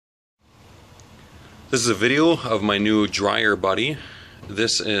This is a video of my new dryer buddy.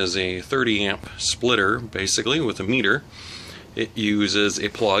 This is a 30 amp splitter, basically, with a meter. It uses a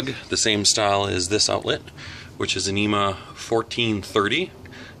plug, the same style as this outlet, which is an NEMA 1430,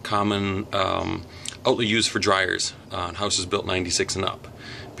 common outlet used for dryers on houses built 96 and up.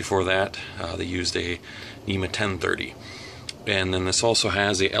 Before that, they used a NEMA 1030. And then this also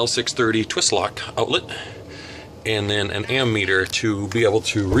has a L630 twist lock outlet, and then an ammeter to be able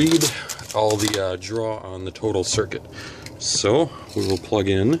to read all the draw on the total circuit. So we will plug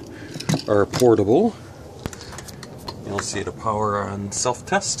in our portable. You'll see the power on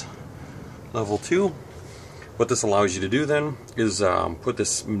self-test, level 2. What this allows you to do then is put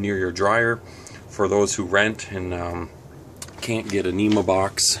this near your dryer. For those who rent and can't get a NEMA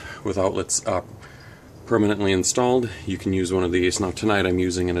box with outlets permanently installed, you can use one of these. Now tonight I'm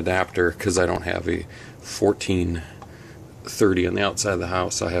using an adapter because I don't have a 1430 on the outside of the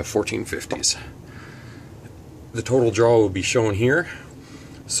house. I have 1450s. The total draw will be shown here.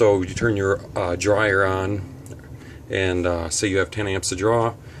 So you turn your dryer on and say you have 10 amps of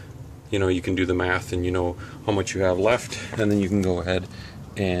draw. You know, you can do the math and you know how much you have left, and then you can go ahead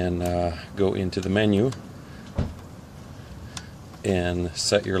and go into the menu and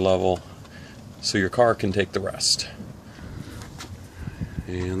set your level so your car can take the rest.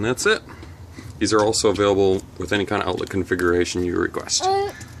 And that's it. These are also available with any kind of outlet configuration you request.